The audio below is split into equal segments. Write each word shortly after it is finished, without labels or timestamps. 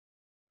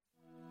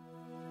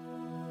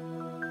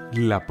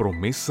La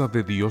promesa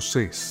de Dios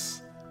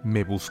es: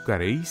 me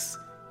buscaréis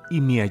y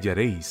me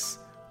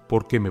hallaréis,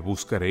 porque me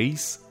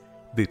buscaréis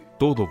de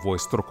todo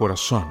vuestro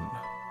corazón.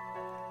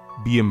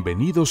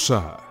 Bienvenidos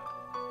a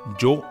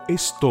Yo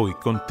estoy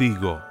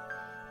contigo.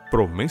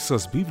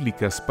 Promesas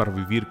bíblicas para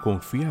vivir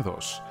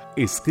confiados,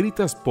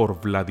 escritas por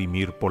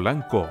Vladimir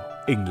Polanco,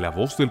 en la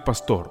voz del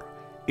pastor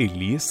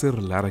Eliezer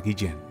Lara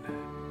Guillén.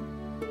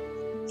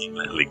 En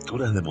las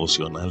lecturas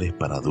devocionales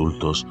para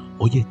adultos,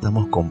 hoy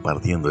estamos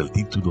compartiendo el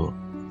título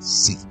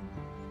Sí,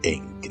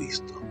 en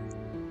Cristo.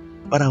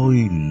 Para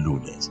hoy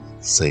lunes,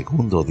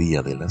 segundo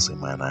día de la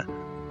semana,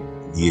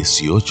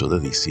 18 de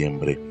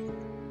diciembre,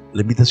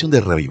 la invitación de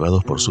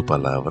Reavivados por su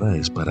palabra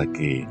es para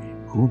que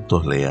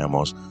juntos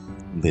leamos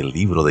del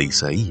libro de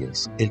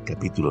Isaías, el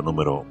capítulo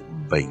número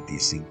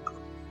 25.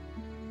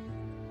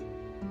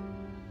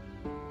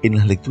 En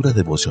las lecturas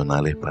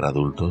devocionales para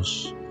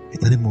adultos,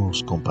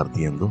 estaremos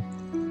compartiendo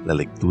la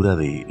lectura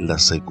de la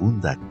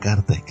segunda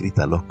carta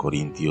escrita a los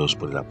Corintios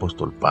por el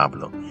apóstol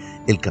Pablo,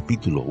 el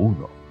capítulo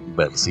 1,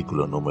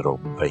 versículo número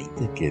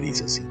 20, que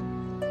dice así: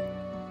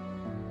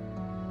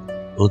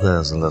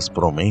 todas las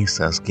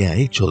promesas que ha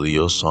hecho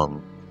Dios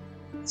son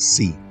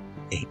sí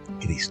en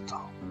Cristo.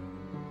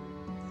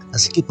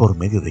 Así que por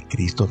medio de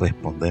Cristo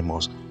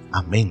respondemos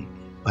amén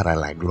para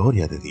la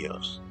gloria de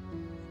Dios.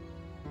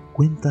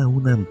 Cuenta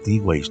una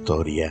antigua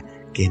historia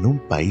que en un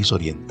país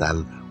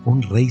oriental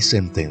un rey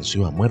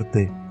sentenció a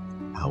muerte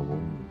a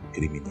un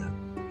criminal.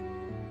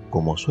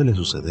 Como suele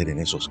suceder en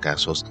esos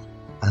casos,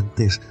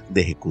 antes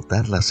de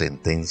ejecutar la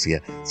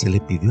sentencia se le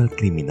pidió al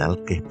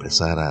criminal que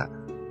expresara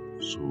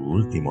su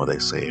último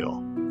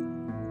deseo.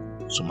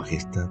 Su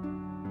Majestad,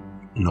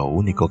 lo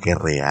único que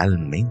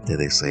realmente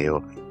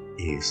deseo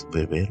es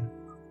beber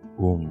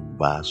un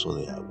vaso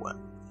de agua.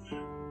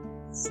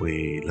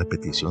 Fue la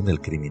petición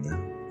del criminal.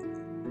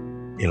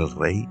 El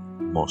rey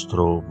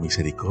mostró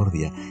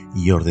misericordia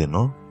y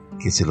ordenó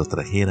que se lo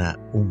trajera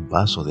un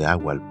vaso de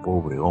agua al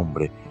pobre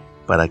hombre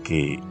para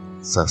que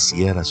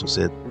saciara su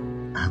sed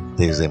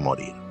antes de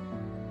morir.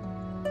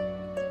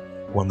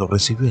 Cuando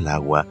recibió el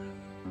agua,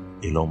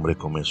 el hombre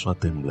comenzó a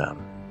temblar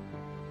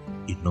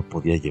y no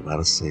podía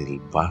llevarse el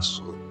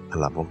vaso a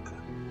la boca.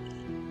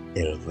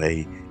 El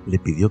rey le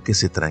pidió que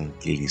se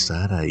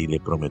tranquilizara y le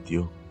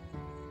prometió: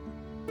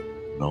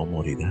 no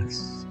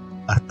morirás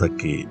hasta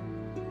que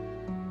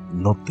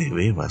no te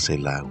bebas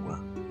el agua.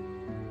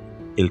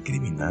 El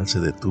criminal se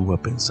detuvo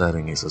a pensar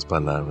en esas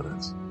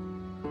palabras.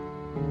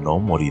 No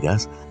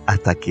morirás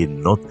hasta que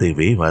no te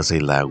bebas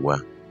el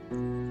agua.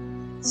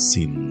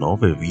 Si no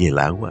bebí el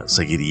agua,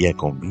 seguiría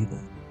con vida.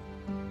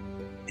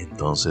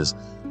 Entonces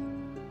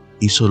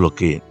hizo lo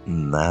que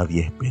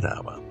nadie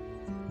esperaba.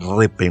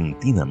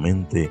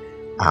 Repentinamente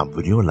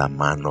abrió la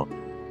mano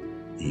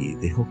y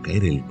dejó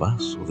caer el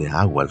vaso de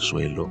agua al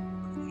suelo.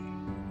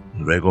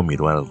 Luego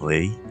miró al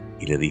rey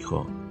y le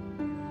dijo: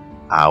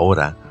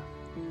 ahora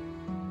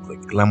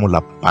reclamo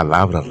la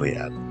palabra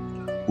real.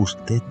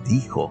 Usted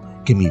dijo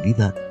que mi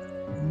vida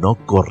no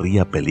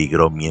corría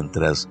peligro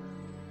mientras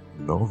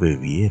no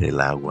bebiera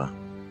el agua.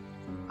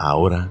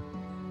 Ahora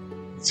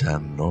ya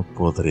no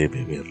podré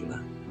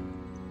beberla.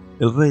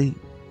 El rey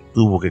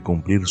tuvo que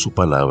cumplir su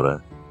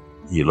palabra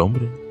y el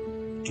hombre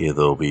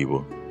quedó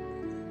vivo.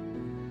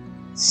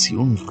 Si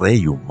un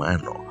rey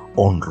humano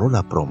honró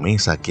la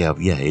promesa que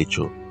había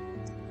hecho,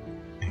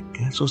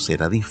 ¿acaso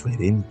será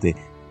diferente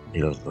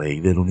el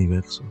Rey del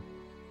universo?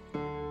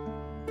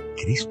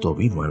 Cristo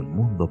vino al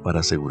mundo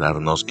para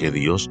asegurarnos que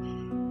Dios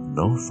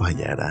no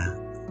fallará,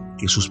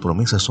 que sus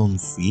promesas son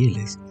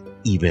fieles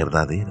y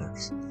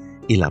verdaderas.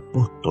 El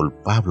apóstol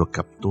Pablo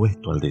captó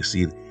esto al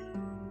decir: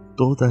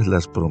 todas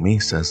las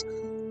promesas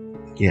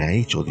que ha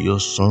hecho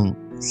Dios son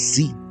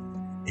sí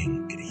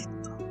en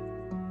Cristo.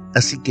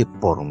 Así que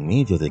por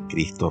medio de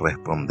Cristo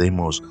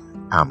respondemos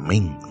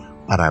amén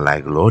para la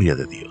gloria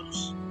de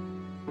Dios.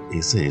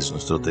 Ese es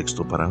nuestro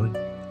texto para hoy,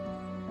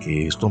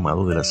 que es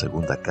tomado de la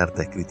segunda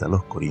carta escrita a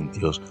los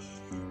Corintios,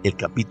 el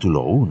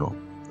capítulo 1,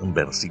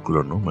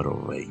 versículo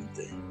número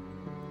 20.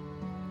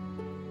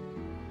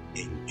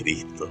 En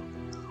Cristo,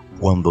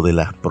 cuando de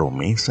las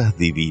promesas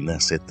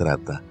divinas se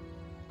trata,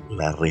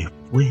 la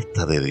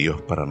respuesta de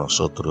Dios para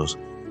nosotros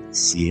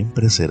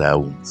siempre será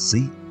un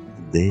sí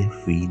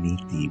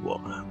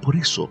definitivo. Por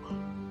eso,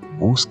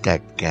 busca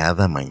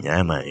cada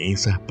mañana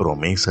esas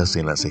promesas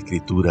en las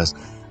Escrituras,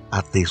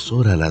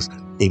 atesóralas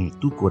en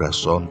tu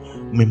corazón,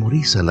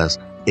 memorízalas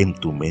en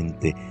tu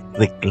mente,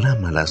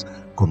 reclámalas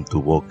con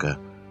tu boca.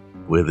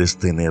 Puedes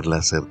tener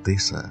la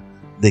certeza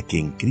de que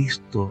en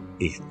Cristo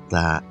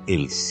está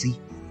el sí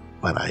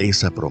para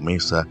esa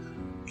promesa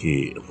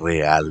que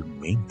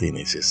realmente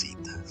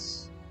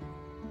necesitas.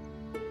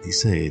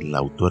 Dice la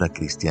autora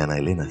cristiana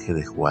Elena G.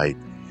 de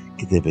White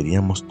que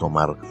deberíamos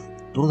tomar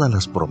todas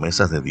las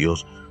promesas de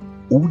Dios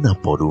una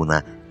por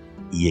una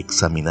y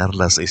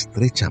examinarlas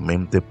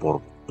estrechamente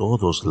por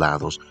todos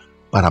lados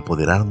para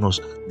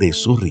apoderarnos de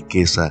su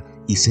riqueza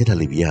y ser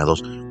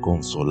aliviados,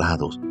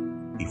 consolados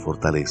y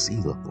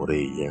fortalecidos por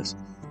ellas.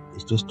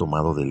 Esto es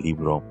tomado del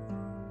libro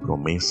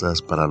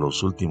Promesas para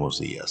los Últimos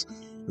Días,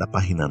 la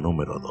página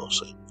número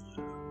 12.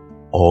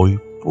 Hoy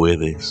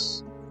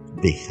puedes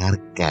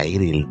dejar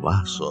caer el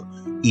vaso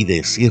y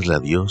decirle a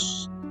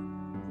Dios: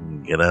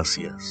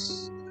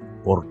 gracias,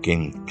 porque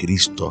en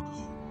Cristo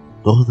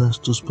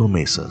todas tus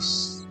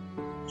promesas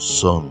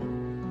son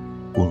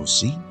un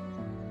sí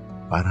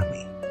para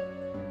mí.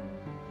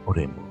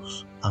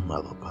 Oremos.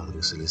 Amado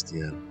Padre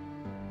Celestial,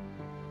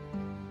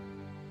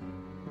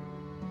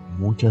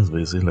 muchas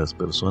veces las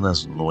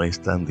personas no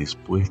están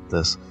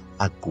dispuestas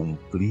a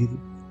cumplir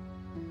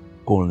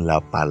con la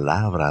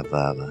palabra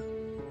dada.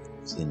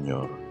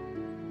 Señor,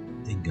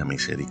 tenga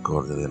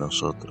misericordia de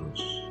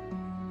nosotros.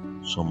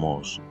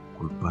 Somos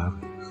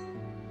culpables.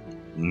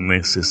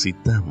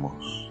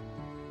 Necesitamos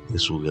de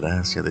su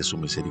gracia, de su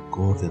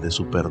misericordia, de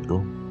su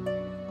perdón.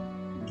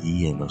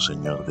 Guíenos,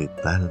 Señor, de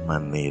tal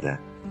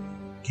manera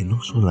que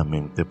no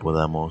solamente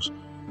podamos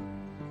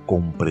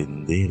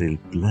comprender el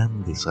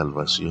plan de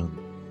salvación,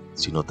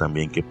 sino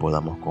también que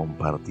podamos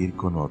compartir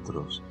con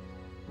otros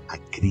a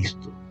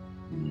Cristo,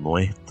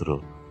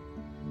 nuestro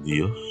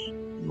Dios,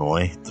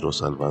 nuestro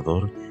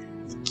Salvador,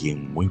 y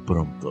quien muy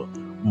pronto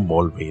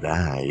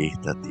volverá a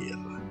esta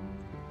tierra.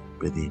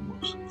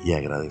 Pedimos y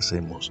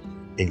agradecemos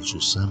en su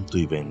santo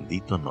y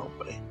bendito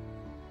nombre.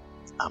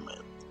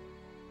 Amén.